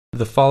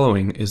The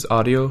following is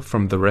audio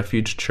from the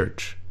Refuge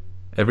Church.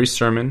 Every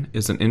sermon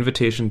is an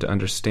invitation to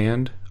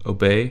understand,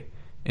 obey,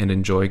 and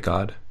enjoy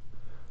God.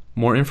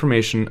 More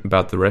information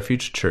about the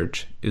Refuge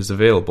Church is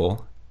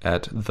available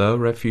at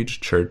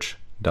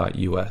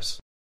therefugechurch.us.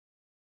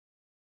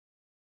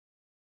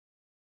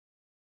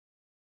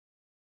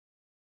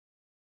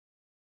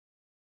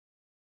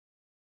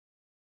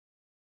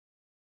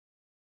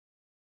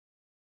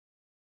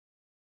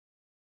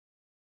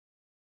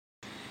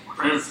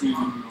 Pray with me.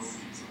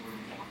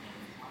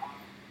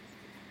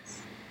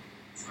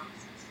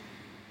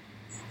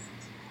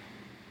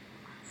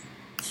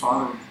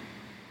 Father,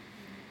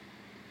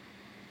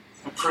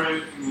 I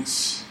pray in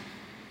this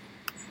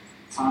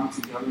time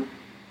together,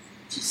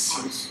 which is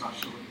so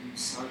special, and you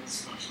said it's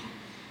special.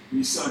 And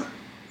you said,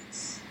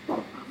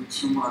 over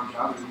two more are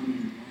gathered in your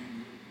name,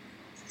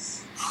 you're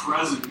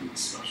present in a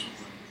special way.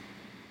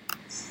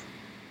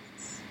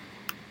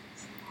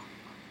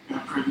 And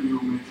I pray that you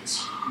will make us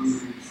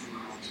hungry for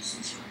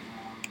righteousness right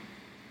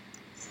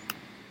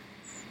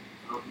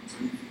now. Open to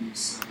anything you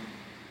say.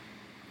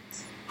 I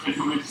pray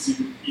you'll make us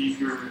even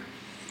eager.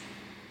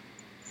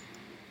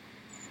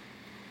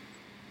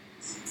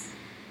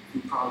 We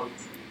probably,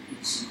 in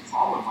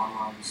all of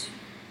our lives,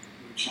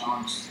 we're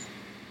challenged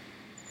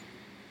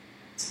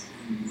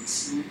in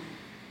listening.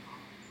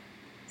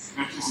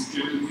 Make us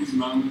good in these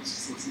moments,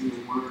 just listen to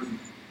the word and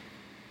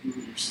hear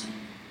what you're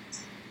saying.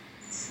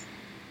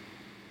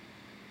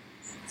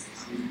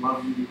 We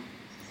love you.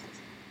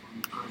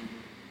 We pray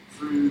that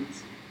through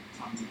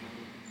time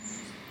together,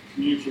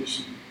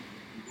 communication,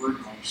 and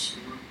word by your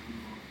spirit, we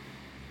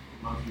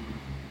will love you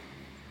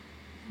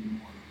even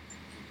more.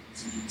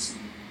 It's in Jesus'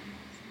 name.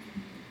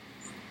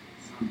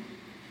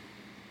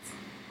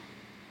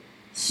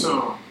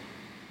 So,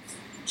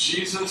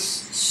 Jesus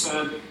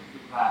said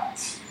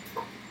that.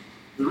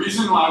 The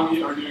reason why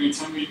we are doing a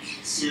 10-week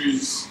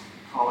series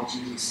called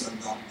Jesus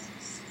Said That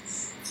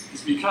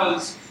is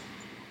because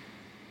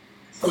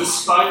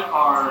despite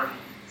our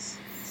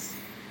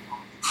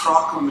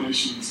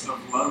proclamations of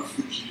love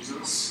for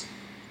Jesus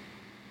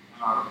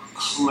and our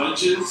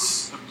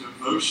pledges of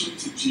devotion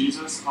to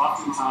Jesus,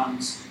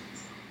 oftentimes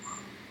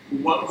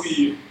what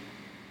we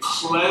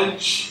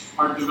pledge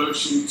our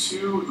devotion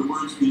to, the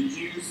words we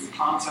use, the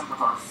content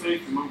of our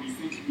faith, and what we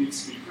think it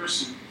means to be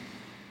Christian,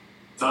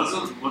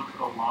 doesn't look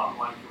a lot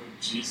like what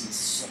Jesus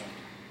said.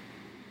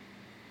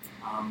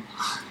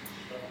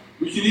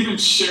 We can even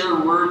share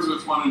words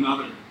with one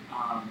another.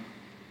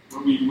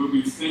 What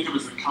we think of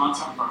as the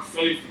content of our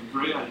faith and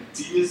great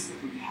ideas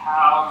that we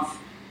have.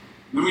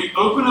 And then we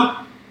open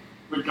up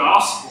the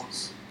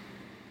Gospels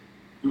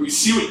and we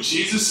see what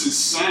Jesus is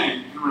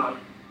saying, and we're like,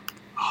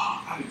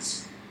 oh,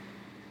 it's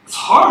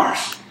hard.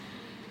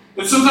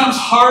 It's sometimes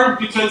hard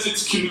because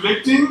it's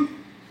convicting,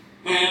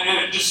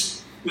 and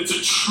it's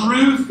a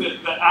truth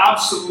that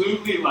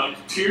absolutely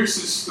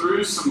pierces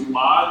through some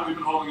lie that we've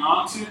been holding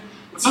on to.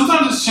 But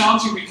sometimes it's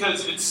challenging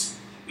because it's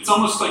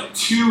almost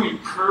too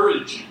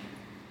encouraging.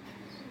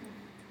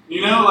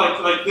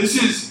 This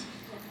is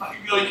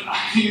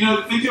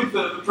think of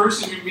the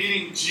person who's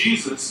meeting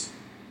Jesus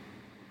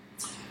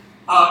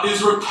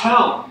is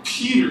repelled.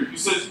 Peter, who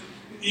says,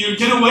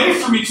 get away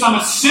from me because I'm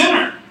a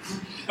sinner.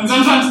 And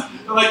sometimes,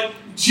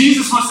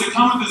 Jesus wants to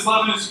come with his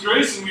love and his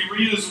grace, and we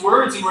read his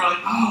words, and we're like,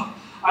 oh,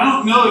 I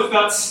don't know if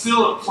that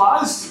still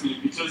applies to me,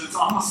 because it's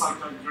almost like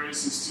that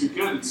grace is too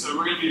good. And so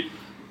we're going to be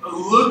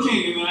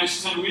looking in the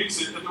next 10 weeks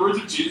at the words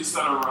of Jesus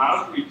that are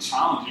radically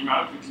challenging,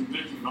 radically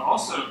convicting, but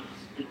also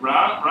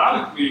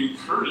radically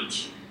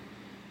encouraging.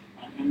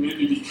 And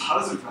maybe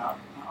because of that,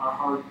 are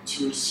hard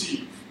to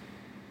receive.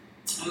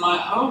 And my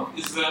hope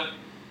is that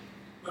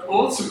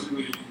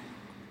ultimately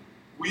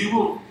we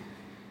will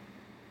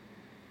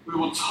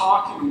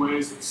talk in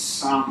ways that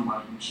sound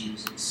like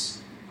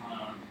Jesus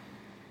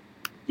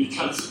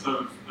because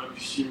of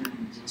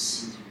hearing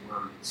just his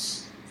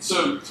words.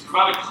 So to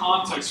provide a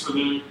context for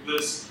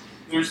this,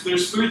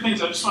 there's three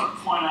things I just want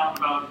to point out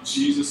about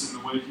Jesus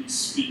and the way he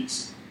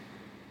speaks.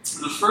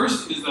 And the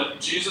first is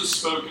that Jesus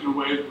spoke in a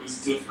way that was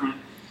different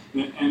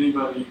than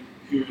anybody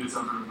who has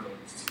ever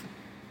lived.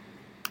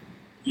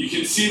 You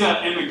can see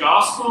that in the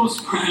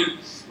Gospels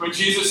when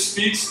Jesus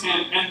speaks,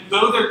 and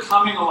though they're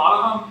coming, a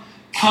lot of them,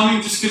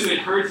 coming just because they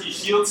heard he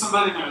healed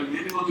somebody, and they're like,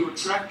 maybe he'll do a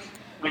trick.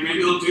 Maybe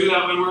he'll do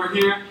that when we're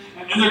here.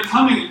 And they're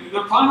coming,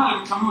 they're probably not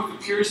even coming with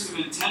the purest of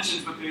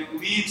intentions, but they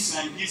leave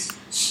saying, he's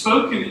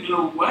spoken in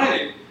a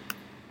way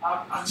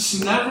I've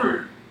just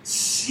never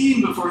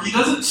seen before. He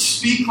doesn't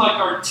speak like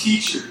our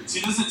teachers. He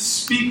doesn't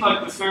speak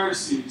like the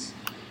Pharisees.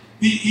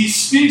 He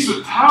speaks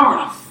with power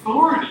and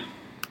authority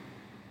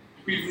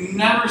we've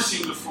never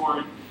seen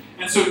before.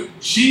 And so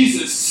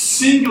Jesus,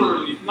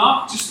 singularly,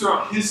 not just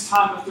throughout his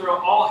time, but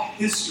throughout all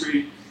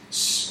history,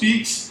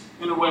 speaks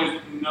in a way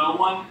that no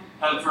one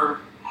ever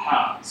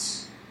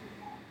has.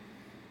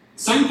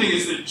 The second thing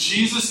is that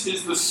Jesus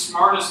is the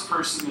smartest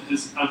person that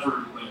has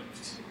ever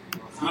lived.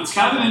 And it's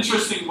kind of an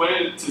interesting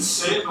way to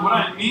say it, but what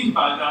I mean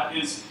by that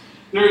is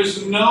there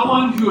is no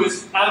one who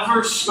has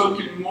ever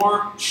spoken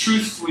more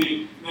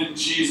truthfully than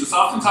Jesus.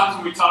 Oftentimes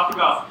when we talk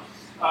about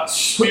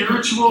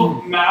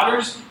spiritual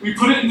matters, we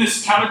put it in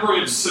this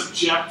category of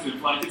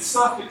subjective. Like, it's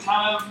stuff that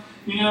kind of,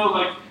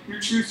 like, your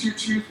truth,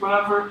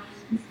 whatever.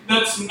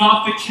 That's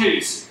not the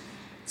case.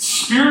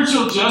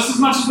 Spiritual, just as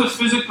much as the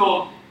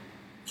physical,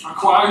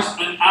 requires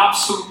an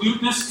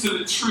absoluteness to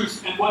the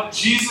truth. And what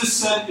Jesus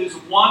said is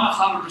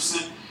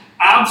 100%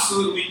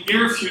 absolutely,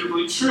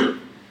 irrefutably true.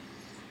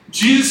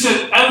 Jesus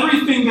said,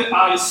 everything that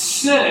I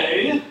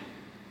say,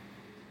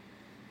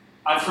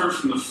 I've heard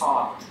from the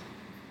Father.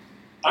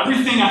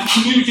 Everything I've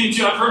communicated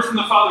to you, I've heard from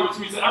the Father, which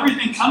means that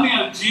everything coming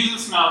out of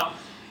Jesus' mouth,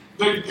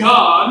 the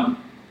God,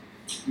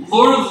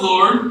 Lord of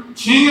Lords,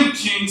 King of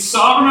Kings,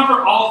 sovereign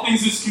over all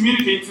things, is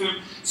communicated to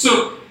him.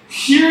 So,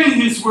 hearing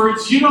his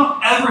words, you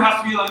don't ever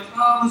have to be like,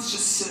 let's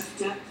just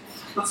sift it.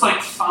 Let's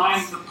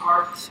find the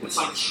part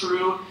that's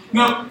true.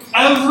 No,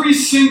 every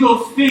single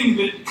thing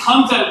that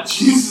comes out of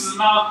Jesus'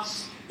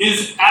 mouth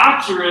is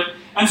accurate,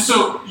 and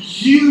so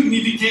you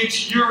need to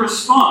gauge your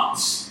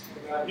response.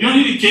 You don't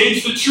need to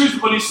gauge the truth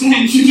of what he's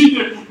saying. You need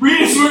to read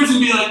his words and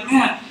be like,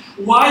 man,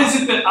 why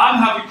is it that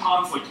I'm having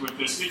conflict with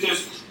this?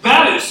 Because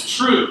that is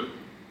true.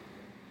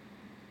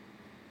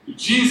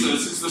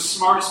 Jesus is the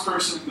smartest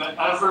person that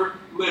ever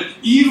lived.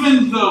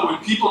 Even though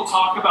when people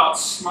talk about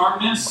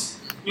smartness,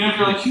 if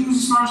you're like, who's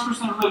the smartest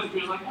person that ever lived?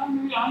 You're like,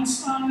 maybe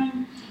Einstein.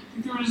 I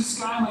think there was this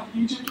guy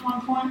in Egypt at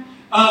one point.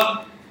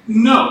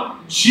 No,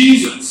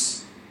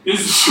 Jesus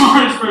is the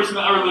smartest person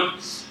that ever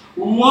lived.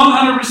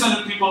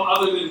 100% of people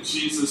other than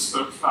Jesus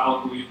spoke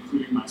fallibly,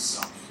 including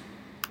myself.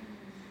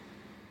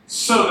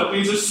 So that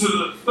leads us to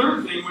the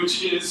third thing,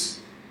 which is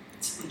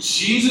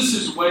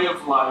Jesus' way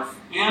of life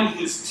and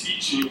his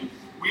teaching.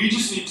 We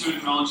just need to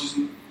acknowledge as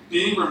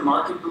being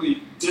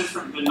remarkably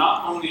different than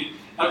not only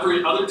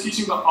every other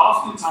teaching, but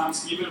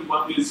oftentimes even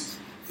what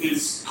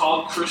is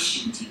called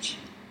Christian teaching.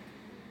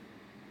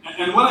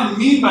 And what I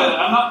mean by that,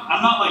 I'm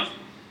not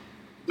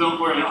don't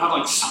worry, I don't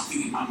have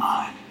something in my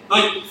mind.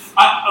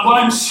 What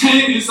I'm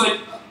saying is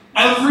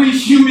every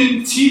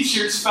human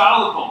teacher is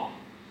fallible.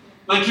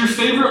 Your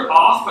favorite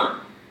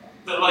author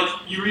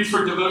that you read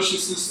for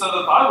devotions instead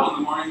of the Bible in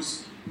the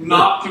mornings,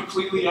 not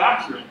completely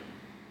accurate.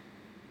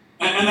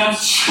 And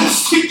that's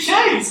just the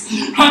case,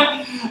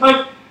 right?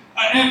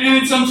 And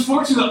it's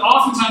unfortunate that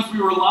oftentimes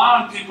we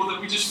rely on people that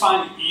we just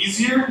find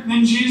easier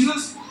than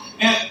Jesus.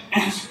 And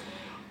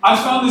I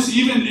found this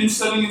even in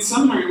studying in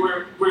seminary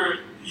where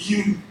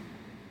you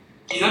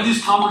have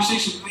these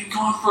conversations, they go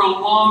on for a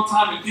long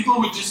time, and people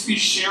would just be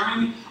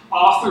sharing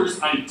authors'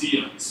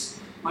 ideas.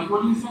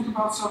 What do you think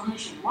about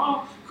salvation?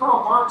 Well,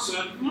 Karl Barth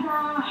said, and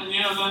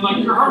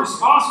then your hardest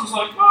boss was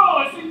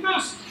I think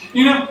this.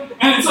 And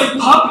it's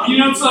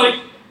puppet,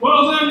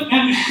 well then,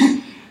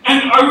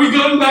 and are we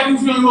going back and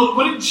going, well,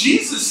 what did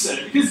Jesus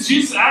say? Because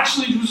Jesus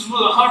actually was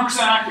 100%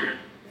 accurate.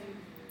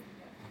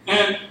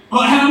 And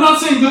I'm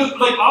not saying that,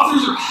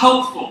 authors are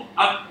helpful.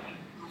 I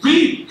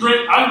read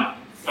great, guys,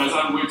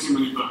 I have way too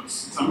many books.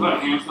 So I'm glad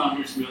Ham's not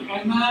here to be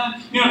hey man,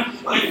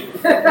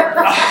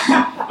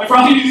 I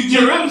probably need to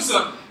get rid of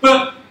some.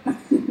 But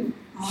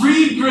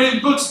read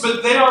great books,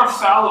 but they are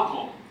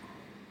fallible.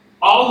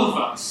 All of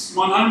us,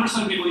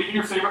 100% of people, even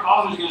your favorite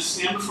author, is going to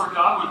stand before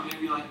God one day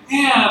and be like,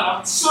 man,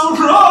 I'm so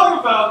wrong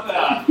about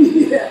that.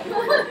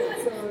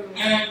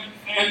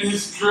 And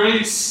his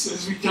grace,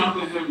 as we come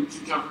to him,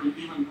 can cover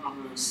even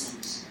over those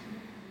things.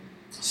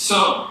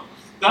 So,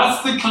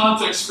 that's the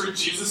context for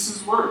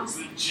Jesus' words,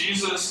 that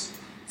Jesus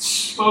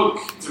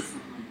spoke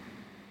differently.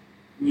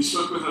 And he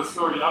spoke with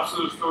authority,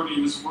 absolute authority,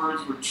 and his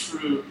words were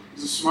true.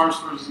 He's the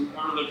smartest person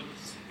ever lived.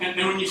 And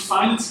when you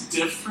find it's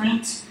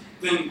different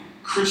than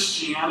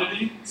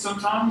Christianity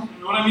sometimes,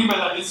 and what I mean by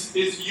that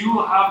is you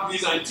will have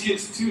these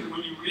ideas too, that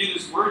when you read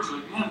his words, you're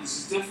like, man, this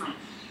is different.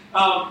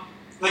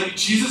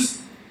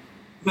 Jesus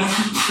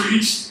never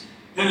preached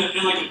in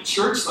a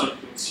church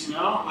like this, And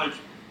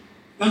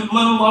in a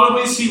lot of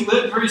ways he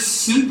lived very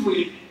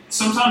simply.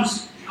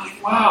 Sometimes you're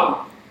like,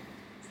 wow,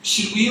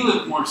 should we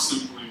live more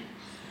simply?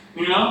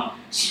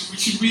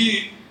 Should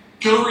we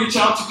go reach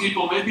out to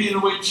people maybe in a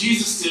way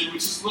Jesus did,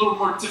 which is a little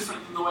more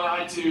different than the way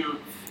I do?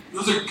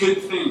 Those are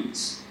good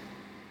things.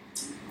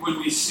 When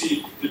we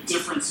see the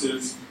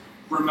differences,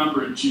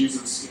 remember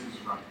Jesus is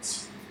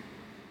right.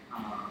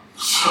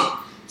 So,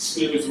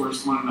 speak his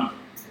words to one another.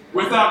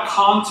 With that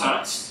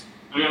context,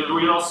 are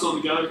we all still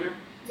together here?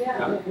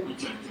 Yeah. Okay,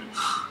 good.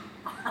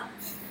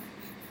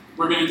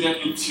 We're going to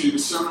get into the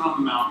Sermon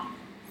on the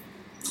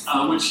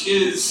Mount, which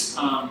is,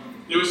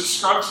 it was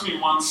described to me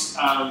once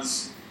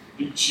as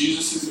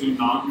Jesus'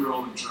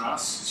 inaugural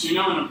address. So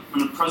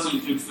when a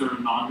president gives their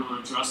inaugural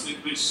address,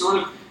 they sort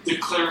of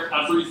declare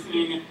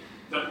everything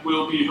that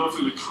will be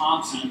hopefully the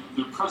content of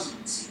their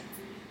presidency.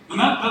 And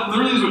that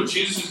literally is what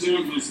Jesus is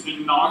doing in his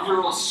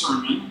inaugural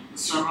sermon, the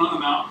Sermon on the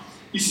Mount.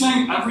 He's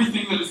saying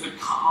everything that is the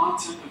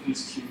content of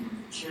his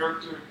kingdom, the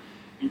character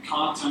and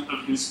content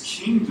of his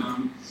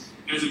kingdom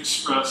is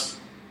expressed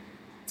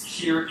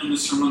here in the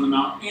Sermon on the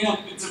Mount. And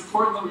it's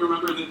important that we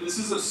remember that this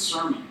is a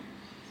sermon.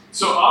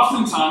 So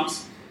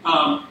oftentimes,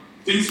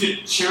 things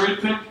get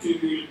cherry-picked,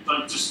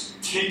 just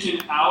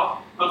taken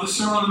out of the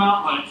Sermon on the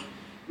Mount,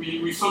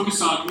 we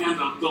focus on, man,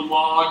 the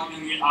log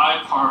in the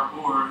eye part,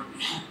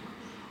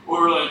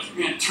 or like,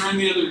 man, turn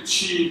the other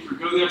cheek, or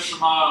go the extra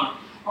mile,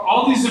 or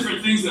all these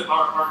different things that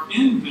are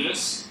in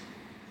this,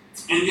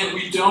 and yet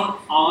we don't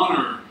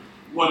honor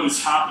what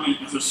is happening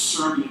as a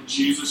sermon that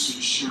Jesus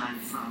is sharing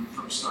from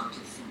start to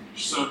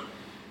finish. So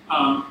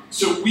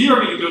we are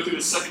going to go through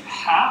the second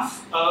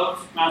half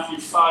of Matthew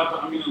 5,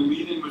 but I'm going to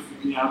lead in with the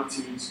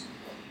Beatitudes.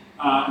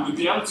 And the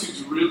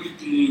Beatitudes really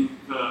being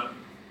the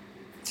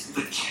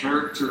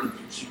character of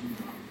the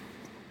kingdom.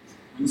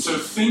 And so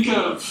think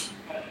of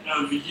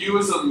you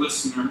as a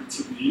listener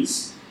to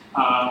these,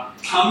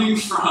 coming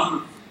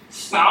from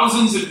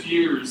thousands of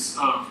years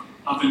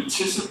of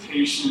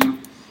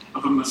anticipation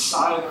of a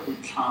Messiah that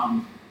would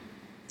come.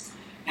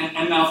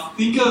 And now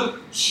think of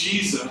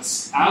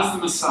Jesus as the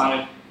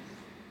Messiah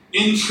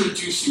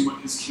introducing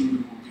what his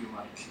kingdom will be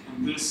like.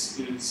 And this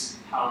is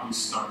how he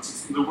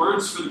starts. The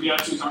words for the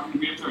Beatitudes aren't going to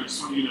be up there. I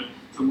just want you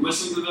to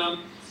listen to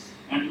them.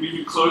 And you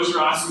can close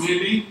your eyes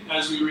maybe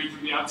as we read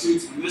the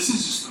Beatitudes. And this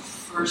is just the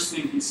first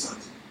thing he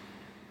says.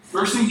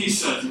 First thing he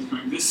says is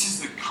going, this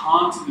is the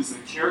content, this is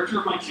the character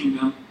of my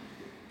kingdom.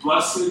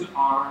 Blessed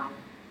are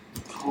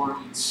the poor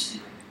in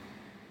spirit,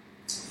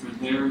 for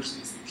theirs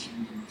is the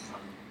kingdom of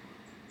heaven.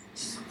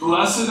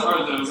 Blessed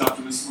are those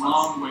after this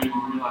long wait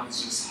and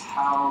realize just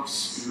how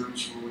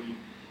spiritually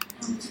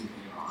empty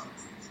they are.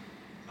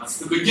 That's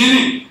the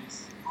beginning.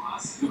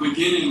 The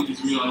beginning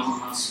is realizing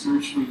how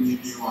spiritually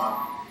needy you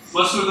are.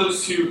 Blessed are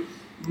those who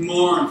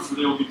mourn, for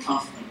they will be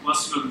comforted.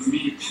 Blessed are the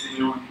meek, for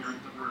they will inherit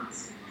the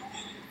earth.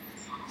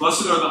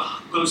 Blessed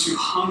are those who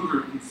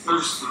hunger and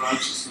thirst for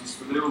righteousness,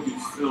 for they will be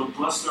filled.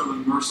 Blessed are the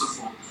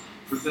merciful,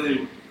 for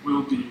they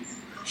will be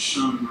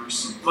shown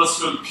mercy.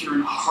 Blessed are the pure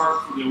in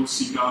heart, for they will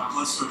see God.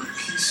 Blessed are the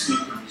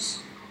peacemakers,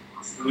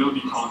 for they will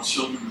be called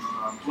children of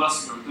God.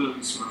 Blessed are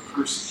those who are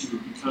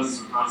persecuted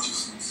because of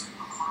righteousness,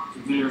 for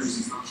theirs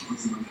is the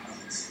kingdom of heaven.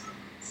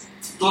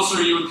 Blessed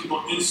are you when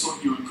people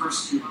insult you and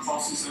persecute and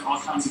falsely say all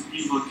kinds of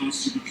evil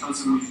against you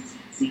because of me.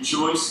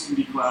 Rejoice and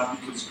be glad,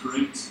 because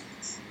great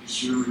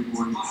is your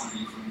reward in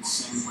heaven, for in the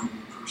same way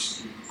you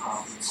persecuted the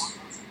prophets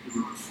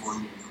who were before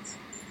you.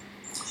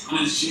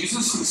 And as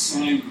Jesus is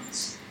saying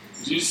this,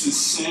 Jesus is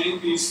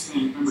saying these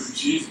things. Remember,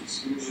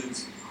 Jesus, who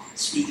is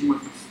speaking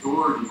with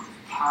authority, with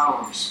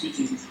power,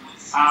 speaking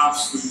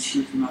absolute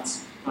truth, and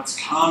that's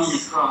coming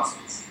across,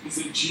 is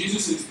that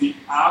Jesus is the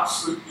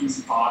absolute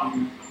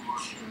embodiment of the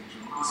character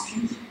of his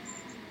kingdom.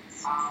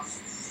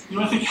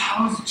 I think,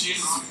 how is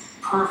Jesus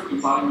a perfect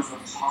embodiment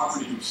of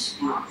poverty of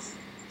spirit?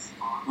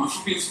 Well, in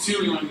Philippians 2,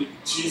 we learn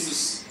that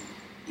Jesus,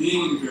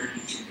 being in very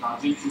nature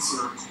God, didn't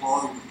consider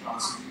equality with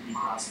God something to be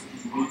grasped,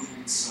 but he made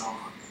himself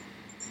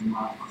in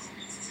life.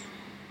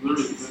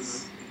 Literally,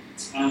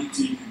 it's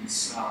empty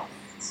himself.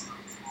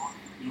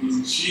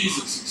 Meaning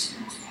Jesus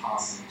experienced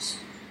poverty of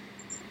spirit.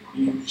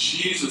 Meaning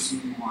Jesus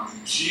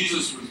mourned.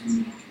 Jesus was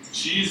meek.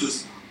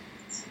 Jesus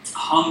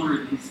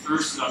hungered and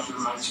thirsted after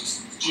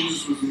righteousness.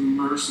 Jesus was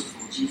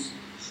merciful. Jesus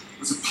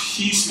was a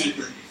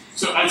peacemaker.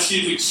 So as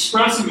he is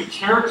expressing the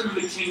character of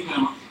the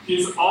kingdom, he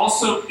is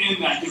also in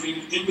that giving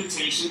an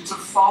invitation to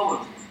follow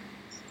him.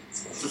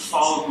 To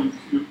follow him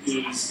who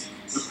is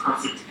the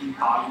perfect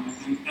embodiment.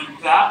 And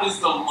that is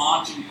the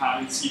launching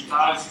pad as he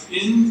dives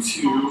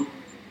into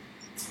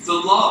the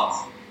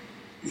law.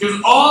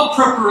 Because all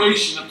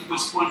preparation up to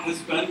this point has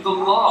been the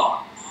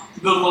law.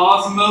 The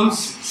law of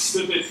Moses.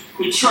 That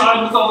they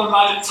tried with all their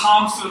might at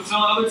times to fulfill,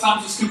 and other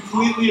times just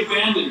completely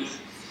abandoned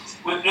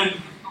it.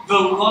 And the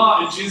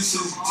law and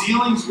Jesus'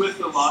 dealings with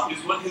the law is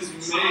what has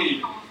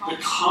made the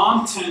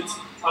content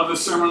of the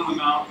Sermon on the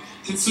Mount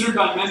considered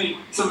by many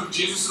some of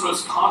Jesus'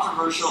 most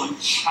controversial and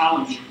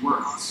challenging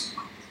words.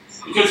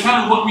 Because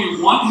kind of what we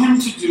want him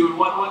to do and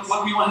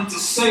what we want him to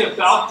say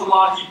about the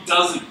law, he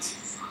doesn't.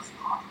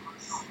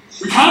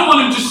 We kind of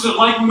want him just to,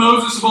 like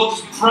Moses, well,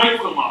 just break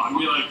the law and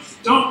be like,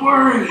 don't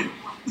worry,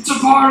 it's a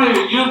party,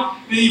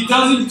 But he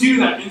doesn't do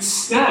that.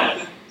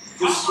 Instead,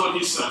 this is what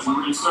he says. And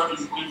we're going to start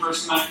in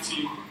verse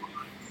 17.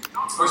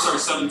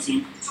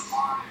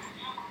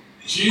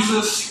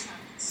 Jesus,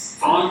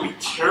 following the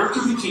character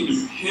of the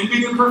kingdom, him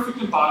being the perfect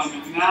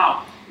embodiment,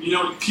 now,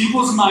 in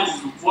people's minds,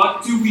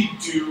 what do we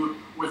do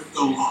with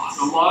the law?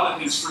 The law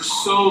that has for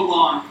so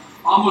long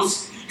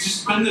almost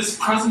just been this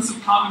presence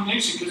of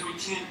condemnation because we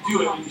can't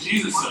do it. And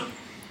Jesus said,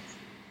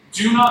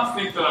 do not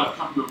think that I've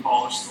come to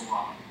abolish the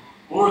law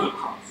or the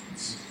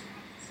prophets.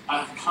 I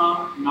have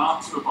come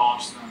not to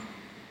abolish them,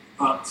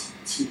 but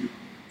to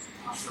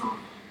fulfill them.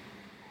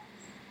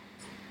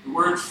 The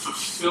word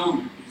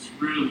fulfillment is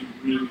really,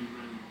 really, really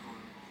important.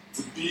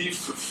 To be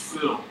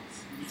fulfilled.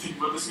 If you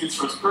think what this means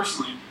for us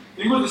personally,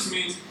 think what this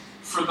means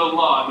for the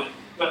law.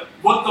 That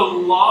what the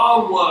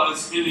law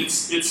was in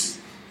its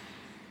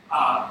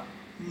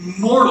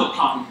mortal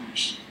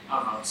condemnation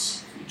of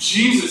us.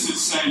 Jesus is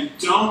saying,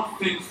 don't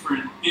think for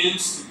an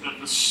instant that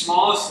the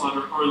smallest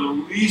letter or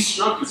the least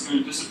stroke is going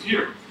to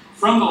disappear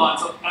from the law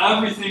until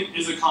everything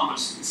is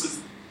accomplished. It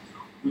says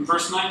in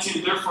verse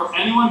 19, therefore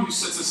anyone who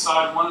sets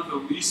aside one of the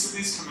least of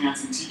these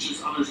commands and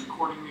teaches others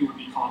accordingly will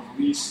be called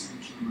least in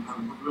the kingdom kingdom of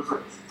heaven. But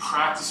whoever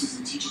practices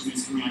and teaches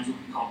these commands will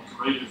be called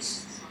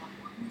greatest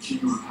in the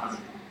kingdom of heaven.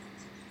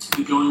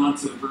 And going on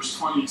to verse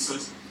 20, he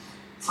says,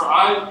 "For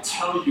I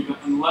tell you that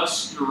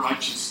unless your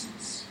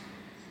righteousness,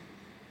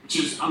 which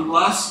is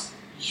unless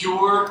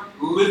your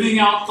living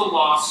out the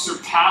law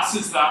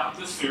surpasses that of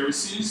the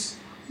Pharisees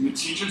and the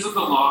teachers of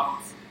the law,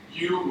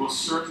 you will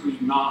certainly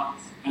not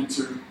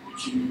enter the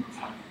kingdom of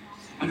heaven."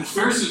 And the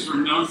Pharisees were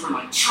known for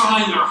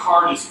trying their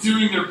hardest,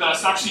 doing their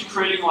best, actually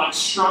creating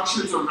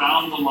structures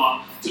around the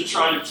law to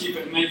try to keep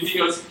it. And then he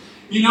goes,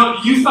 you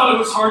thought it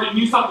was hard and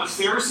you thought the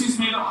Pharisees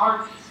made it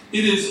hard.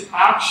 It is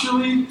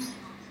actually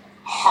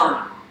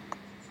harder.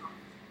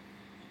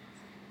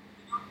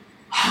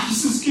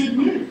 This is good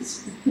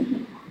news.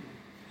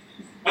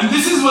 And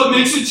this is what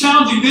makes it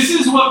challenging. This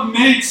is what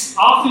makes,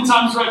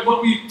 oftentimes,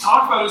 what we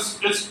talk about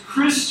as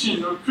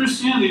Christian or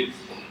Christianity,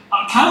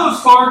 kind of a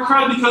far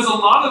cry, because a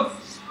lot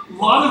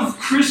of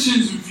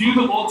Christians view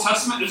the Old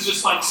Testament as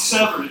just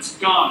severed. It's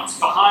gone. It's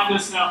behind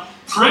us now.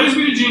 Praise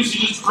be to Jesus.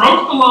 He just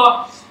broke the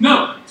law.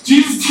 No,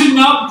 Jesus did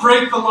not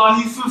break the law.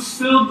 He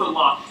fulfilled the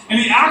law. And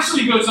he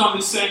actually goes on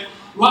to say,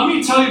 let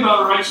me tell you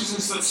about a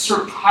righteousness that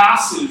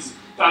surpasses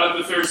that of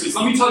the Pharisees.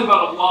 Let me tell you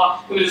about a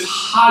law that is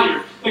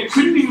higher, that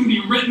couldn't even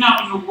be written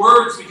out in the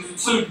words because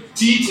it's so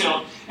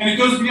detailed. And it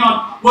goes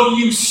beyond what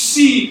you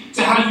see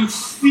to how you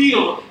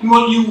feel and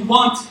what you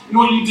want and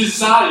what you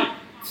desire.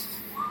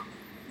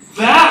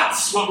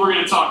 That's what we're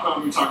going to talk about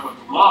when we talk about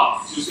the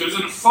law. Jesus goes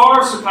and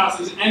far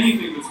surpasses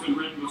anything that's been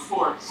written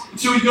before. And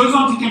so he goes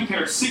on to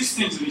compare 6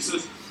 things, and he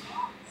says,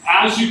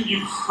 as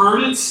you've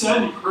heard it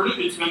said, you've heard it,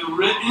 it's been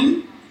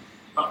written,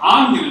 but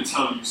I'm going to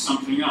tell you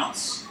something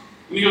else.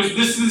 And he goes,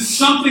 this is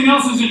something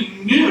else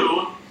isn't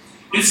new.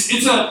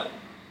 It's an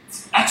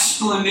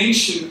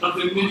explanation of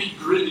the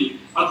nitty-gritty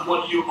of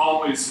what you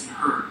always had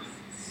heard.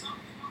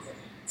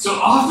 So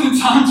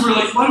oftentimes we're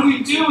like, what do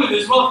we do with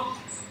this? Well,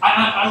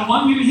 I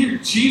want you to hear,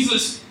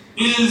 Jesus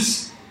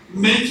is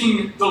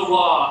making the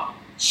law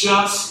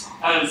just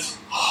as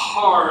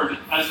hard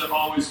as it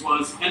always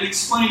was and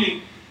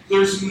explaining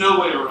there's no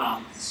way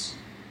around this.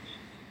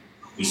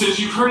 He says,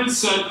 you've heard it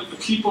said that the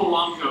people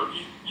long ago,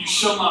 you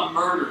shall not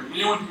murder. And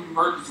anyone who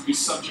murders will be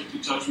subject to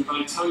judgment. But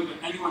I tell you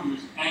that anyone who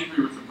is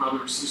angry with a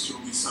brother or sister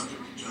will be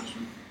subject to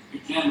judgment.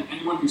 Again,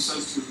 anyone who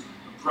says to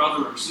a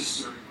brother or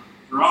sister,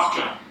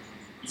 Raka,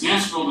 is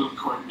answerable to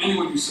the court.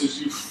 Anyone who says,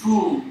 you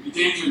fool, be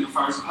danger in the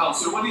fires of hell.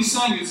 So what he's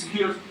saying is, he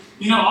goes,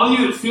 all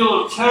you that feel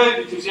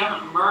okay because you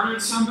haven't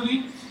murdered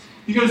somebody,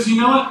 he goes, you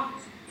know what?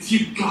 If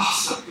you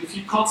gossip, if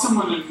you called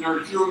someone a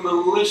nerd, if you were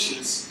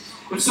malicious,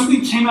 if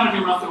something came out of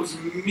your mouth that was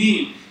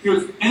mean, he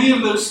goes, any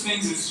of those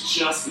things is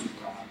just as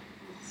bad.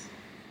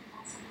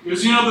 He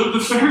goes, the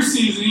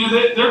Pharisees,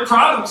 they're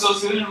proud of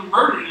themselves, they didn't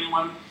murder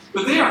anyone,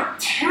 but they are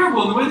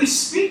terrible in the way they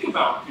speak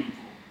about people.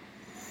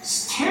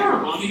 It's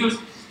terrible. And he goes,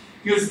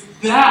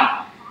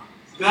 that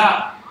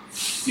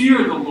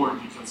fear the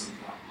Lord because of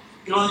that.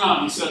 Going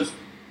on, he says,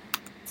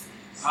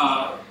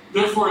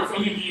 therefore, if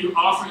any of you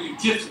offering a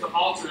gift at the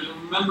altar, and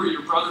remember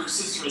your brother or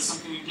sister has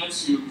something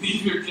against you,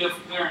 leave your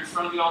gift there in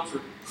front of the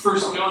altar.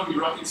 First go and be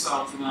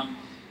reconciled to them.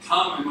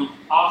 Come and then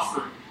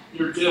offer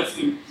your gift.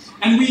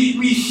 And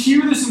we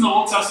hear this in the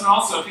Old Testament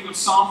also. I think of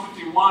Psalm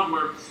 51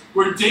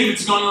 where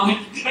David's going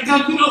like,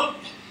 God, you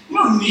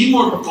don't need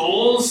more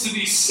bulls to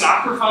be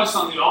sacrificed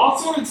on the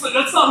altar.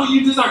 That's not what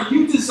you desire.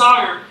 You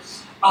desire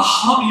a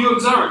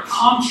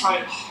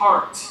contrite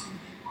heart.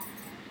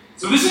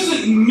 So this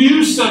isn't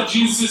new stuff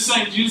Jesus is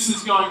saying. Jesus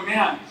is going,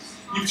 man,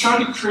 you've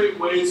tried to create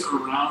ways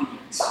around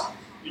it.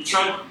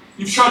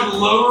 You've tried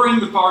lowering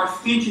the bar,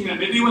 thinking that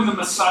maybe when the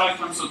Messiah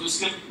comes, he'll just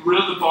get rid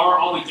of the bar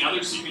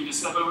altogether so you can just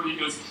step over. He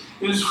goes,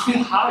 it is way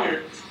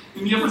higher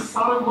than you ever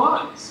thought it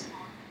was.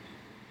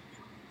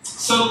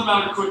 Settle the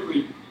matter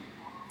quickly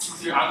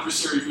with your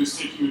adversary who is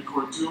taking you to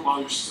court. Do it while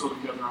you're still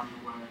together on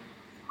your way.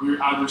 Or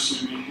your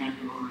adversary may hand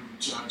you over to the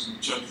judge, and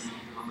the judge may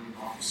hand you over to the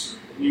officer,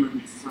 and you would be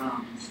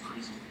thrown into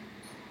prison.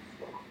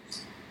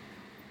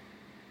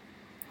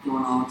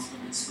 Going on to the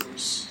next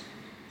verse.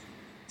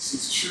 It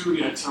says,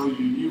 truly I tell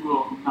you, you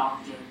will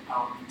not get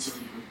out until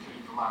you have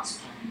paid the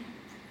last penny.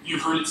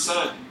 You've heard it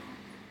said,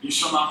 you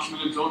shall not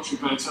commit adultery,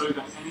 but I tell you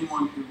that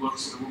anyone who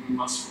looks at a woman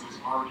lustfully has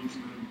already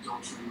committed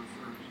adultery with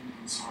her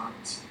in his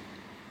heart.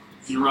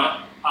 If your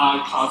right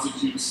eye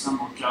causes you to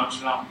stumble, gouge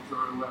it out and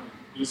throw it away.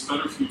 It is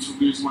better for you to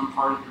lose one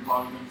part of your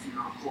body than for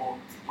your whole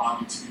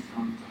body to be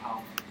thrown into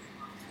hell.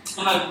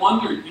 And I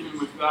wondered, even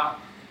with that,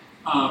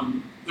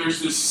 there's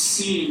this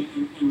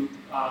scene in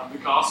the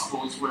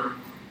Gospels where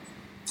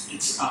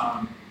it's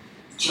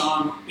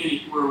John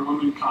 8, where a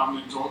woman caught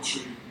in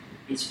adultery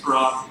is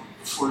brought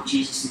before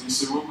Jesus, and they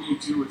say, what will you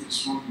do with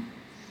this woman?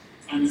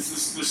 And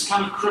it's this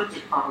kind of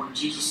cryptic part where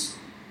Jesus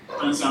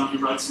bends down, he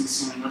writes in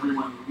sin, and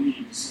everyone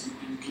leaves.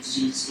 And because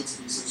Jesus gets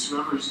it, he says,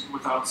 whoever is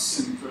without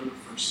sin, throw the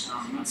first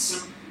stone. And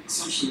that's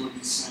essentially what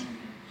he's saying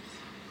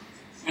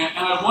here.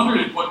 And I wondered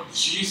if what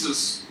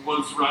Jesus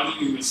was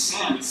writing in the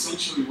sand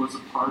essentially was a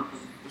part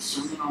of the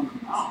Sermon on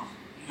the Mount.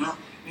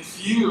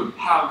 If you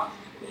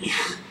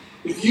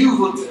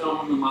looked at a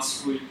woman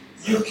lustfully,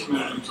 you've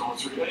committed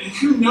adultery. And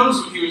who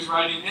knows what he was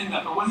writing in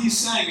that, but what he's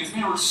saying is,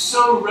 man, we're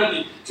so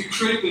ready to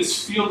create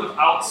this field of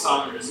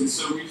outsiders, and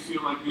so we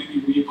feel like maybe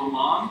we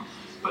belong.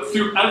 But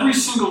through every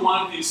single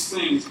one of these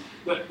things,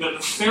 that the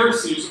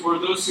Pharisees, or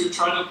those who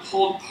tried to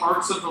pull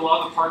parts of the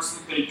law, the parts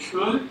that they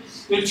could,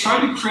 they've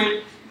tried to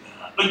create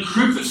a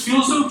group that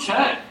feels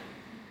okay.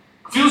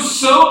 Feels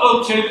so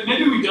okay that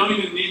maybe we don't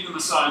even need the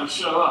Messiah to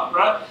show up,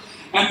 right?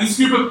 And this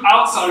group of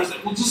outsiders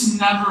that will just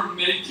never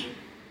make it.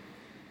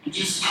 And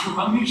just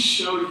let me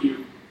show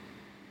you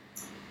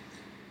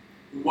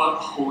what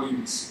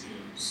holiness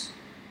is.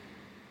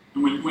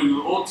 And when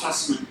the Old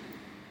Testament,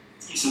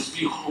 he says,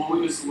 be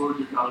holy as the Lord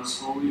your God is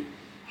holy,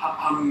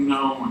 how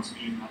no one's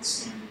meeting that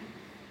standard.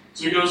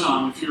 So he goes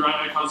on, if your right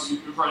hand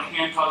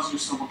causes you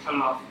to stumble, cut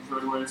it off and throw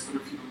it away. It's better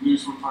for you to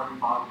lose one part of your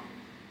body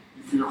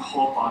than for your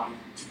whole body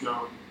to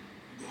go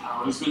into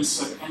hell. It has been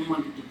said,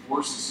 anyone who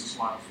divorces his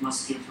wife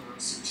must give her a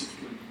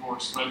certificate of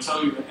divorce. But I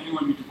tell you that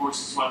anyone who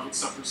divorces his wife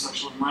except for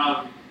sexual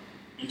immorality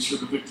makes her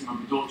the victim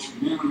of adultery.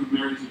 And anyone who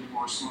marries a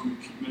divorced woman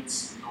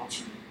commits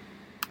adultery.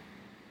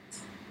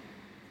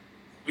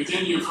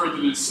 Again, you've heard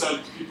that it is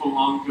said to people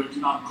long ago, do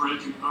not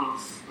break an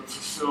oath, but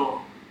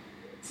fulfill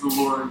to the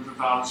Lord the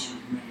vows you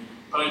have made.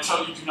 But I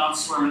tell you, do not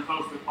swear an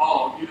oath at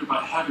all, either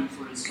by heaven,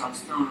 for it is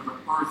God's throne, or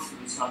by earth,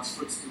 for it is God's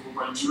footstool,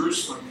 or by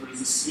Jerusalem, for it is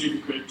the city of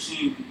the great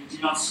king. And do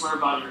not swear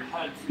by your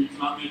head, for you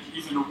cannot make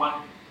even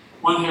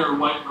one hair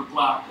white or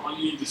black. All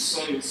you need to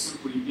say is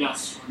simply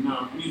yes or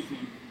no.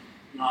 Anything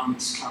beyond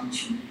this comes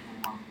from the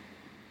evil one.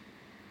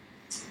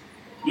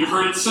 You've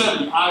heard it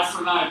said, an eye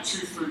for an eye,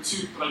 tooth for a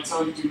tooth, but I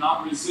tell you, do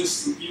not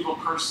resist an evil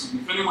person.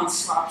 If anyone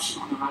slaps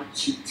you on the right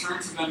cheek,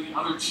 turn to them the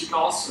other cheek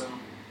also.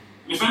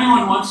 And if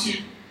anyone wants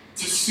you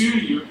to sue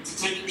you and to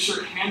take your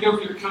shirt, hand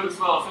over your coat as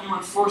well. If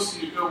anyone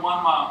forces you to go 1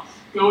 mile,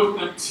 go with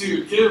them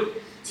 2.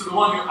 Give to the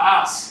one who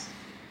asks,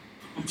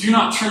 and do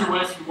not turn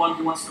away from the one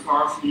who wants to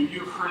borrow from you. You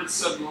have heard it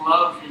said,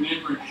 love your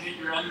neighbor and hate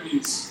your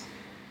enemies.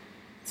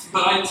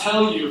 But I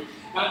tell you,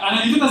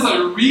 and even as I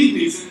read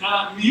these,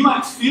 and you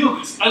might feel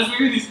this, as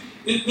we read these,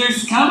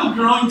 there's kind of a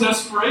growing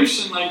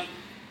desperation. Like,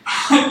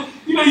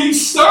 you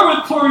start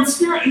with poor in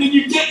spirit, and then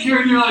you get here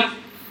and you're like,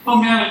 oh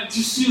man,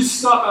 just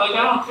stop. Like,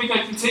 I don't think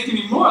I can take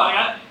any more.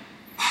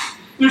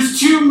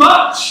 There's too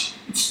much.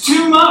 It's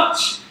too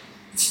much.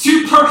 It's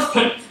too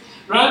perfect,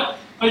 right?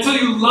 I tell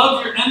you,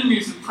 love your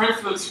enemies and pray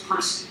for those who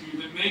persecute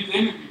you, that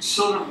they may be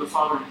children of the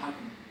Father in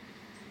heaven.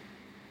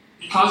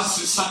 He causes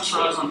his sun to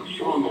rise on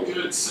evil and the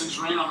good, sends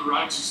rain on the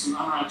righteous and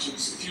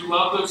unrighteous. If you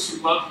love those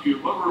who love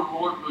you, what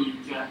reward will you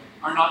get?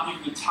 Are not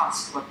even the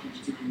tax collectors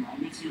doing that?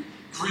 And if you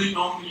greet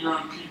only your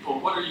own people,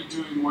 what are you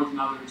doing more than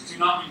others? Do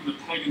not even the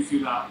pagans do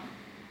that?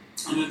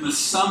 And in the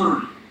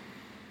summary,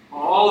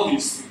 all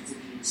these things that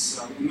he has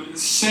said, in the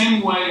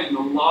same way in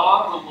the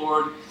law of the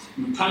Lord,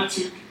 in the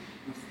Pentateuch,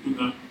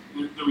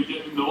 that we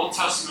get in the Old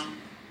Testament,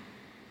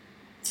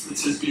 it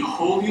says, be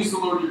holy as the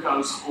Lord your God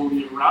is holy.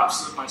 It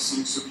wraps it up by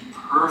saying, so be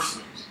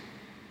perfect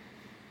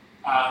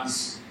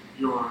as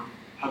your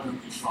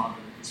heavenly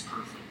Father is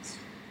perfect.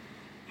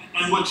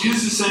 And what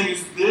Jesus is saying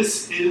is,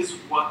 this is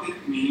what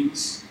it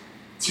means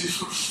to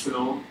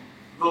fulfill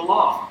the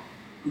law.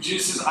 And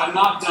Jesus says, I've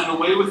not done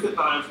away with it,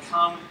 but I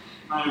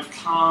have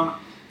come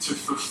to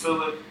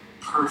fulfill it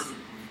perfectly.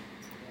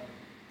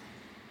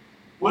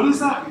 What does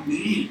that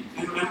mean?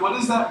 And what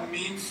does that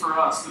mean for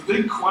us? The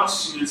big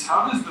question is,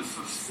 how does the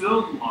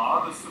fulfilled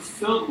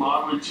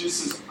law where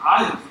Jesus says,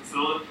 I have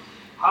fulfilled it,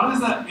 how does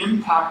that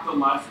impact the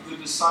life of the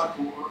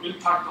disciple or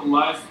impact the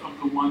life of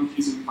the one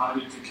he's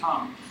invited to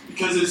come?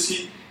 Because as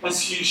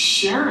he's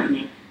sharing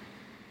it,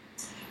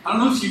 I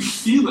don't know if you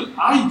feel it.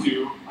 I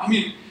do. I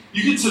mean,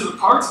 you get to the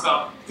parts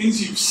about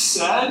things you've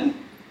said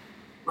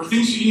or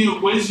things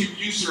ways you've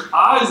used your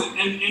eyes,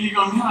 and you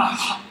go, man,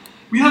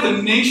 we have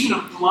a nation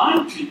of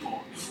blind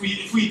people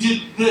if we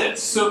did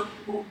this. So,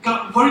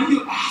 God, what are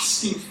you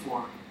asking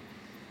for?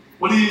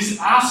 What he's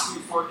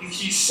asking for, and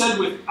he said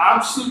with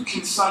absolute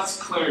concise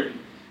clarity,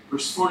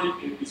 verse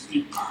 48 is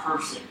be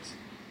perfect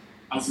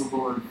as the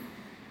Lord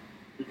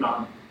your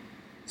God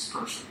is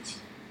perfect.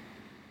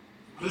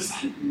 What does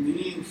that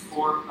mean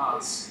for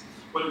us?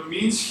 What it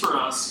means for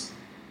us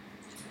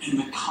in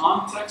the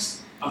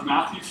context of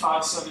Matthew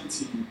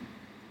 5:17,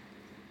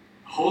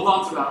 hold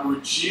on to that, where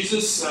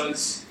Jesus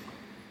says,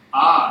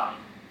 I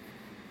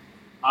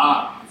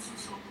have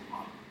fulfilled the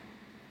law.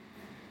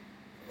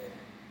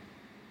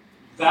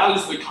 That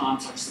is the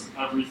context of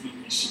everything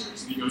he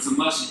shares. And he goes,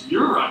 unless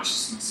your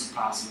righteousness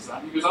surpasses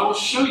that. And he goes, I will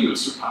show you a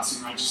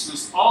surpassing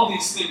righteousness. All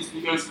these things. And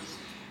he goes,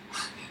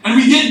 and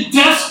we get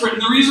desperate.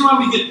 And the reason why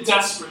we get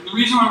desperate, and the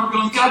reason why we're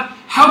going, God,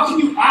 how can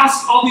you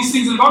ask all these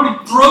things that have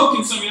already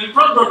broken something? They've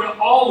probably broken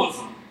all of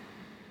them.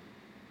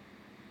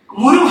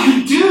 What do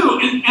I do?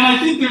 And I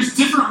think there's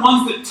different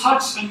ones that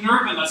touch a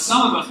nerve in us.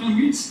 Some of us, man,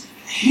 we just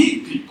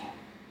hate people.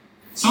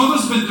 Some of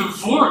us have been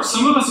divorced.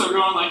 Some of us are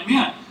going like,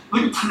 man,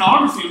 look at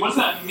pornography. What does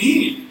that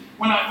mean?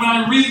 When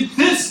I read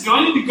this, do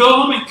I need to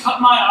go home and cut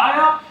my eye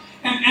out?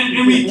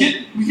 And we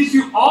get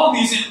through all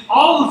these, and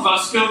all of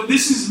us go,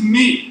 this is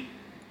me.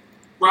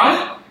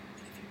 Right?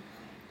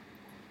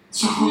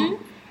 So,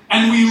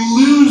 and we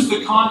lose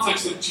the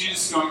context of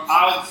Jesus going,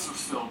 I've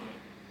fulfilled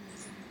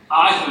it.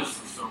 I have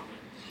fulfilled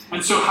it.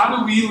 And so how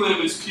do we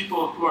live as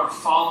people who are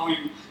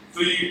following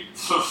the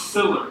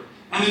fulfiller?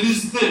 And it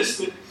is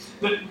this,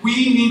 that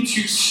we need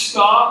to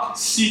stop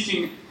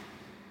seeking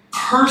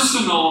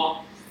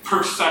personal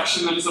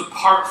perfection that is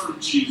apart from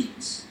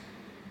Jesus.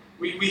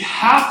 We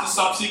have to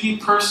stop seeking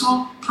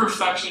personal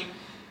perfection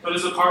that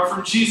is apart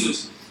from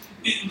Jesus.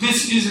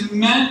 This is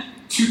meant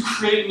to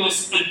create in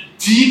us a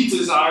deep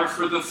desire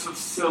for the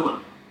fulfiller,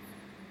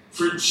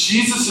 for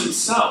Jesus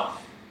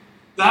himself.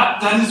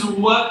 That is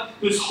what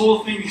this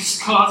whole thing is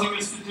causing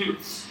us to do.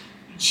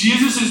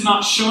 Jesus is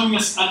not showing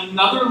us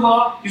another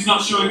law. He's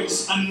not showing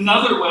us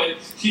another way.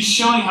 He's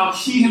showing how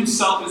he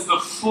himself is the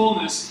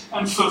fullness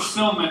and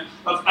fulfillment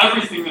of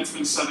everything that's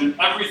been said and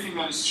everything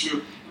that is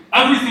true, and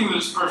everything that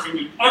is perfect,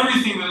 and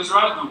everything that is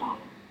right in the world.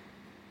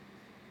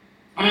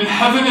 And in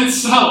heaven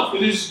itself,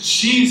 it is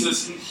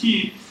Jesus, and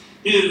he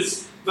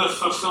is the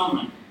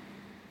fulfillment.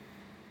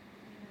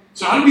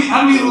 So how do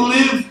we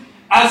live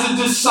as a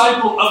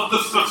disciple of the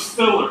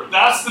fulfiller?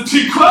 That's the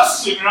big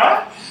question,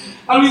 right?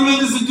 How do we live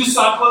as a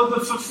disciple of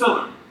the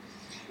fulfiller?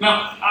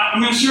 Now,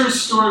 I'm going to share a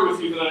story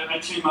with you that I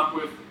came up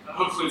with.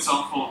 Hopefully it's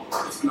helpful.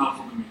 It's been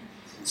helpful to me.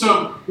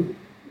 So,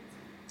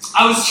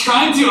 I was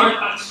trying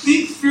to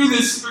think through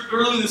this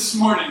early this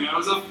morning. I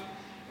was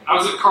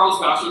at Carl's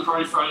bachelor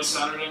party Friday,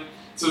 Saturday.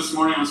 So this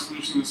morning I was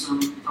finishing the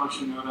sermon. You probably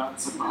should know that.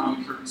 It's like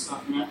behind the curtain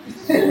stuff, you know?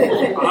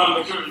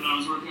 Behind the curtain, I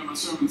was working on my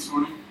sermon this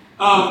morning.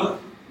 And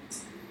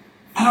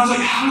I was like,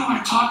 how do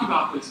I talk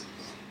about this?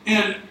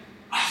 And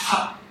I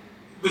thought,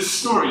 this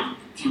story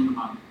came to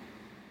mind.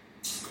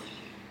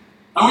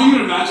 I want you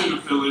to imagine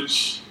a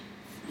village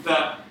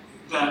that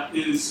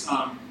is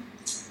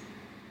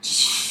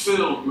just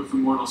filled with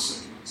immortal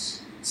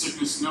sickness.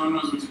 Sickness no one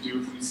knows what to do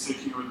with, and it's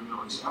taking over the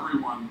village.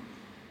 Everyone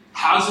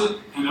has it,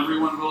 and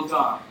everyone will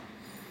die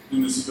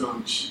in this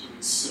village that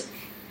is sick.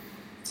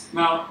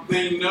 Now,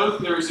 they know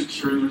that there is a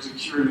cure, and there's a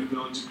cure in a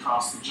village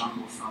across the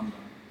jungle from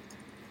them.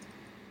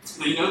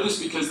 They know this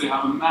because they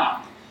have a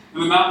map.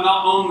 And the map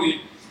not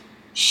only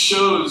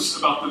shows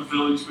about the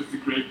village with the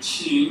great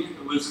king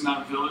that lives in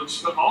that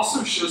village, but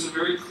also shows a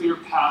very clear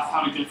path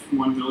how to get from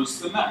one village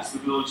to the next. The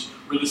village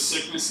where the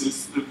sickness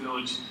is to the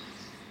village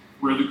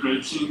where the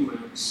great king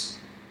lives,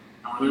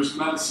 and where there's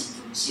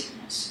medicine for the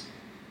sickness.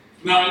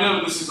 Now, I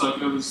know this is like a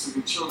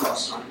children's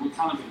story. Well, it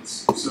kind of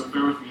is. So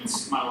bear with me,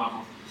 it's my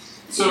level.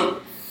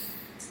 So,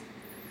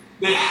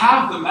 they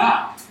have the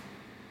map.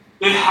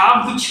 They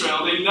have the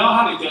trail. They know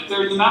how to get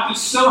there. The map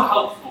is so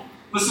helpful.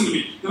 Listen to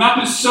me. The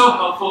map is so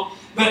helpful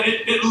that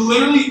it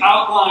literally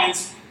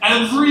outlines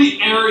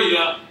every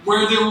area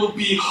where there will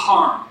be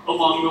harm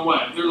along the way.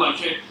 They're like,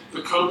 hey,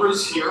 the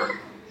cobra's here.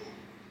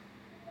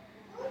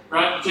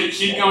 Right? Okay,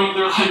 keep going.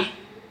 They're like,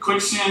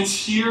 quicksand's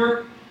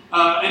here.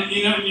 And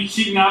you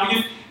keep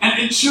navigating. And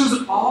it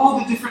shows all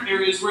the different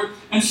areas where,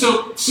 and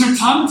so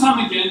time and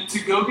time again, to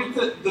go get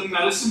the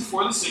medicine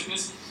for the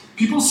sickness,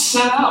 people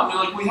set out.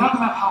 They're like, we have the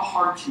map, how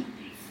hard can it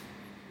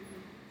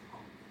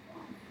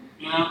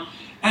be? You know?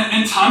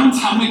 And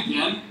time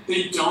again,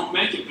 they don't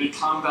make it. They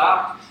come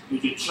back, they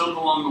get killed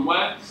along the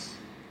way.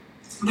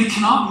 They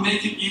cannot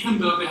make it even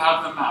though they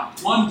have the map.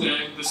 One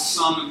day, the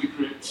son of the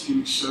great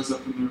king shows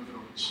up in their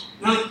village.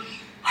 They're like,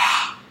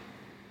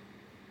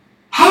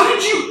 how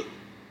did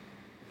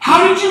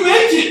you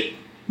make it?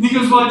 And he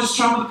goes, well, I just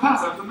traveled the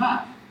path, I have the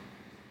map.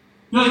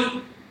 You're like,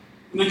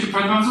 and they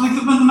compare the maps, they're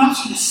like, but the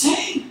maps are the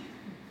same.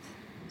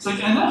 It's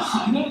like,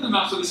 I know the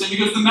maps are the same. He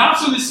goes, the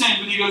maps are the same,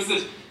 but he goes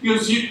this. He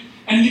goes, you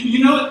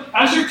know it,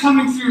 as you're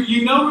coming through,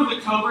 you know where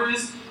the cobra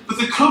is, but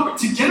the cobra,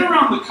 to get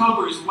around the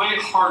cobra is way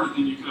harder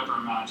than you could ever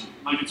imagine.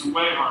 Like, it's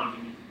way harder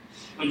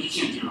than you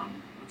can't do it on your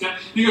own, okay?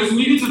 He goes, when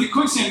you get to the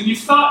quicksand, and you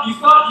thought you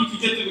could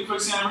get through the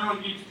quicksand,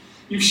 everyone,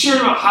 you've shared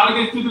about how to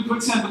get through the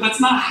quicksand, but that's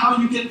not how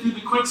you get through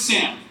the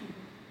quicksand.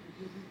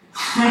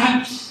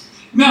 Right?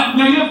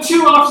 Now you have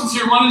two options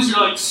here. One is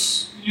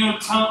you're like,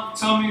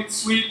 tell me it's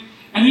sweet,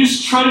 and you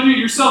just try to do it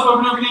yourself over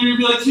and over again, and you'll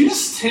be like, can you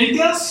just take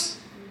us?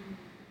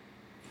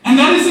 And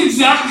that is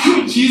exactly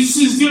what Jesus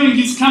is doing.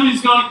 He's coming,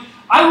 he's going,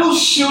 I will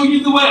show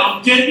you the way.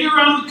 I'll get you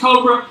around the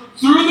cobra,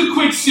 through the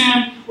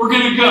quicksand, we're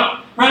going to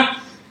go. Right?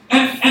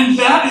 And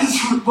that is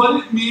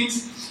what it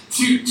means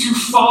to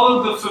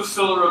follow the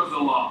fulfiller of the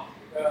law.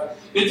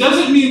 It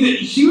doesn't mean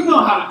that you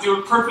know how to do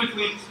it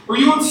perfectly, or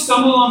you won't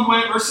stumble along the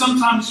way, or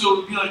sometimes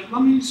you'll be like,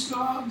 let me just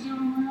go out and do it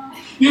on my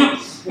own.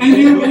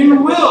 And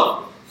you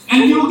will.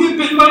 And you will get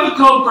bitten by the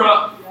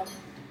cobra.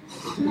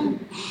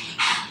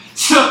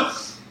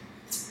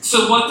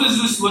 So what does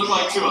this look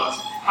like to us?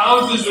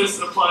 How does this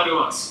apply to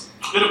us?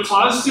 It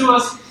applies to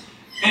us,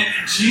 and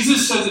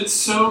Jesus says it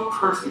so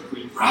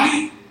perfectly,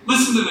 right?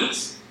 Listen to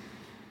this.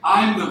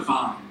 I am the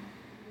vine.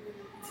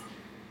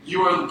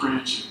 You are the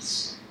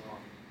branches.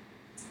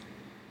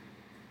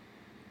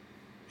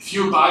 If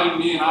you abide in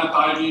me and I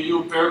abide in you, you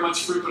will bear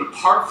much fruit, but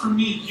apart from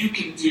me, you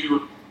can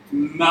do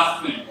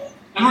nothing.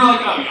 And we're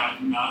like, oh yeah,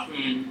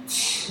 nothing.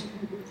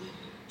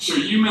 Sure,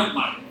 you meant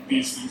like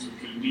these things we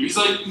couldn't do. He's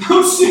like,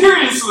 no,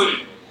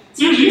 seriously.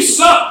 Seriously, you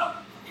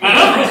suck at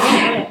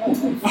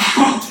everything.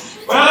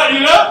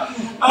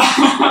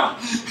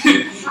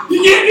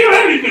 You can't do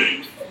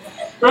anything.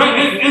 Right?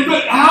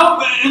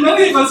 And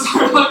many of us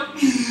are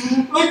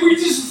like we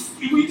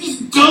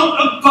just don't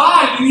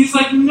abide. And he's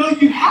like, no,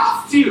 you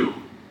have to.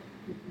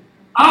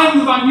 I am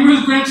the vine, you are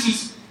the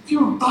branches. If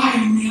you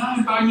abide in me, I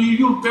abide in you,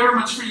 you'll bear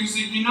much fruit. He's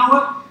like, you know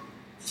what?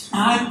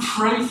 And I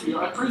pray for you.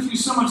 I pray for you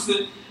so much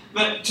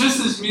that just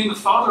as me and the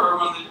Father are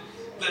one,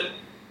 that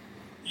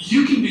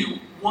you can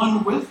be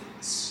one with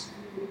us.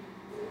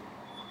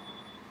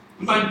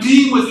 And by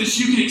being with us,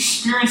 you can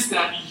experience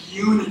that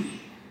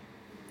unity.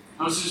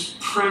 That was his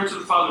prayer to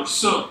the Father.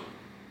 So,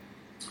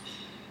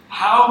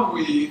 how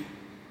we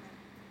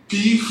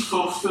be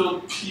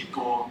fulfilled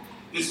people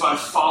is by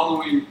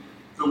following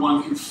the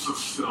one who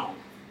fulfilled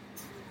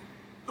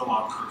the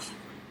law perfectly.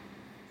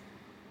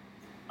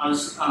 I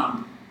was,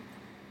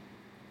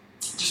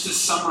 just to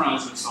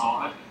summarize this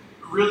all, it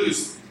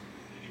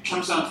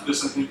comes down to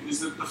this, I think, is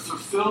that the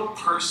fulfilled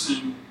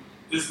person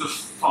is the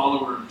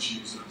follower of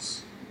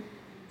Jesus.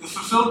 The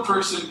fulfilled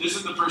person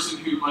isn't the person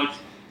who,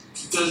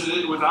 does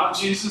it without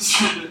Jesus,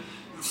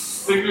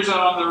 figures out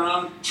on their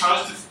own,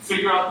 tries to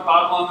figure out the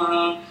Bible on their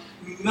own.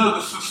 No,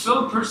 the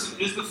fulfilled person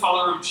is the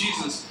follower of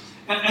Jesus.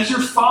 And as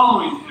you're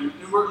following him,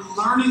 and we're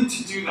learning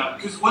to do that,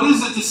 because what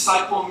does a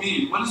disciple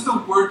mean? What does the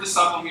word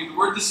disciple mean? The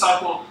word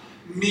disciple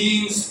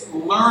means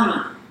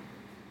learner.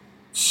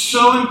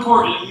 So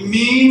important. It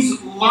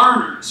means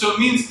learner. So it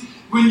means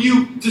when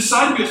you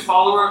decide to be a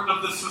follower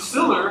of the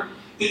fulfiller,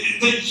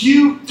 that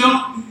you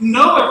don't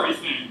know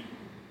everything.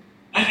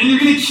 And you're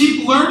going to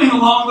keep learning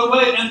along the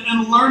way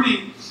and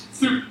learning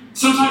through.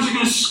 Sometimes you're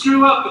going to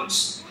screw up, but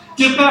just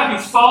get back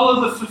and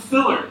follow the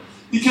fulfiller.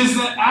 Because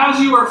then as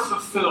you are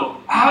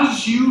fulfilled,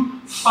 as you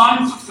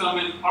find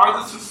fulfillment and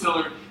are the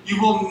fulfiller, you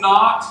will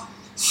not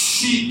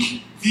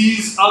seek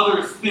these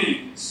other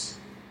things.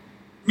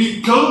 I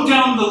mean, go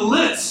down the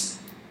list.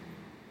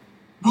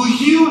 Will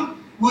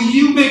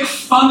you make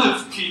fun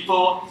of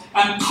people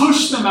and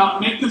push them out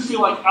and make them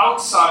feel like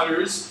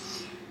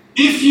outsiders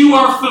if you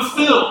are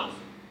fulfilled?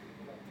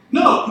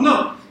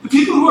 No. The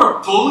people who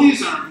are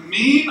bullies and are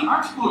mean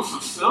aren't people who are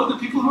fulfilled. They're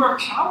people who are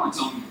cowards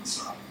on the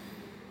inside.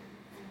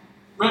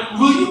 Right?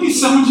 Will you be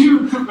someone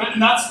who, and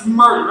that's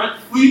murder, right?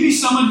 Will you be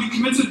someone who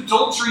commits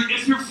adultery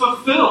if you're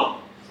fulfilled?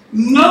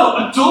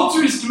 No,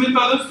 adultery is committed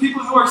by those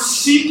people who are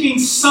seeking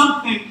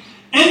something,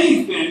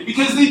 anything,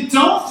 because they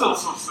don't feel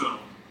fulfilled.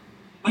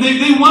 And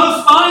they want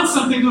to find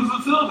something to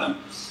fulfill them.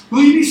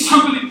 Will you be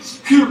somebody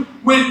who,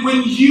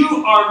 when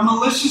you are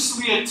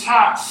maliciously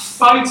attacked,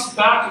 fights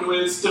back in a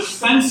way that's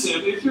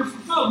defensive if you're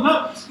fulfilled?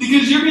 No,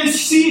 because you're going to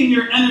see in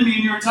your enemy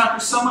and your attacker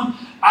someone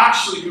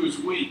actually who is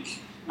weak,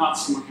 not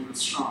someone who is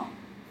strong.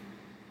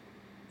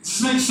 Does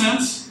this make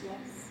sense?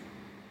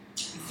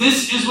 Yes.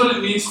 This is what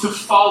it means to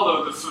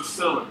follow the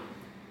fulfiller.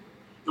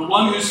 The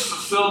one who's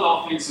fulfilled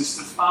all things is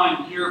to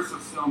find your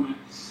fulfillment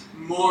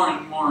more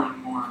and more and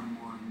more and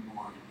more and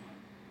more again.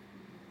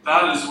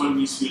 That is what it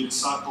means to be a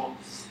disciple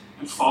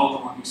and follow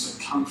the one who said,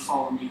 come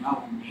follow me and I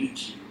will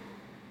make you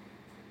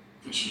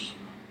fishers of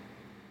men.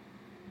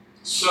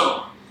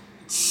 So,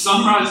 to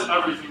summarize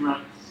everything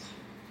right,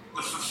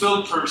 the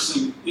fulfilled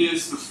person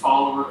is the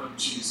follower of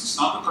Jesus,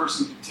 not the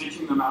person who,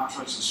 taking them out,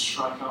 tries to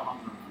strike out on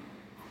their own.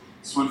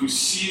 It's one who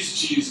sees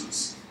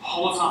Jesus,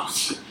 holds on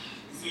to.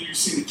 You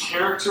see the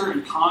character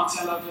and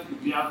content of it, the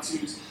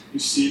Beatitudes. You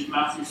see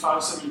Matthew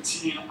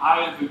 5:17.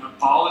 I have been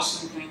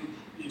abolished anything.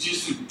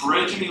 Jesus didn't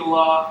break any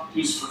law.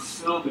 He just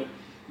fulfilled it.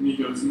 And he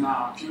goes,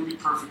 now, if you want to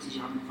be perfect as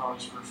your heavenly Father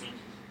is perfect,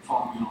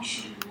 follow me and I'll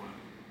show you the way.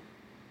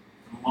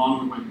 And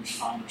along the way, we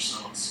find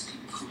ourselves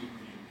completely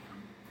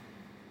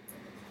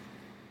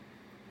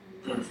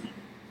in him. Perfect.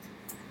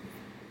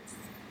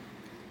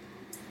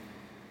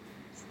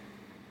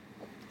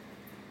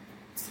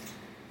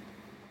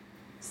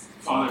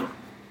 Father,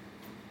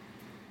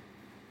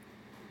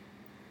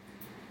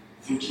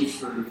 thank you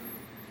for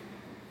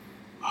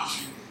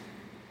loving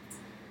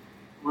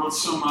the world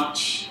so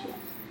much.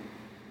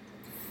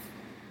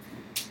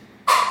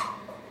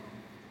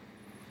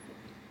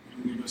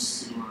 And leave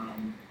us to our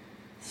own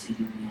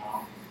figuring it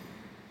out.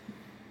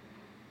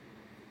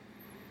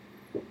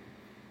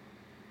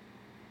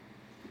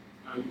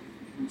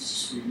 Even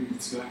if we leave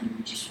today and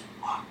we just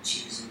want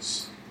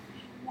Jesus,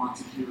 we want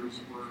to hear his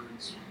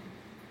words.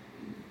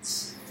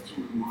 That's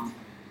what we want.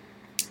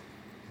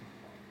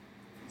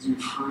 As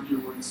we've heard your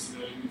words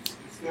today, and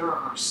if there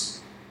are, I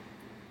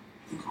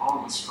think all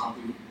of us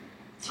probably,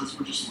 because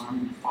we're just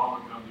learning to follow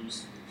God,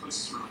 there's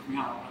places where,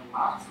 man, I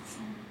lack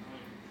fulfillment.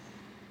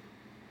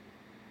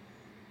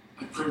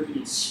 I pray that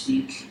you'll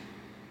speak,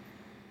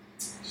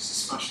 just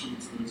especially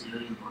into those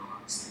areas of our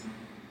lives today,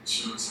 and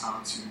show us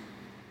how to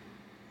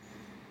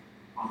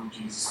follow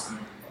Jesus there.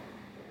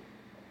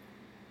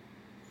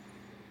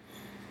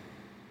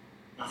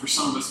 Now, for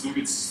some of us,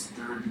 maybe it's the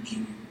very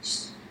beginning,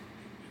 just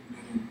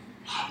admitting,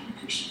 I've been a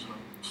Christian for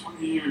like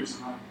 20 years,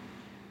 and I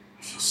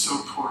feel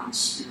so poor in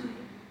spirit.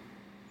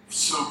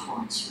 So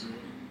poor in spirit.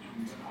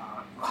 And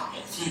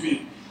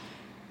maybe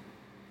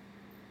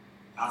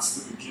that's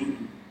the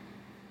beginning.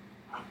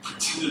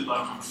 pretended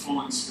like I'm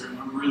full in spirit,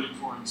 I'm really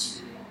poor in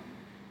spirit.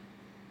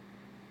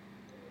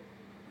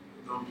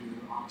 They'll be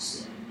the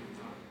honesty and admit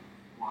that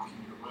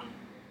walking your way.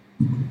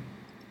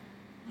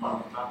 No,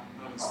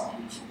 that is a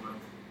beautiful way.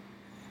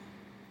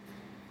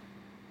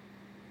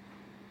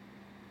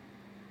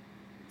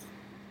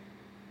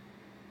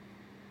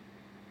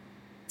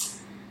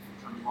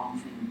 I long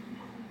for you,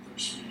 I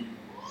thirst for you.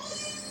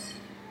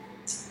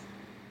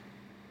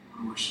 I want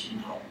to worship you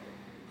now.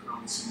 Put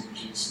on the sins of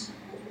Jesus.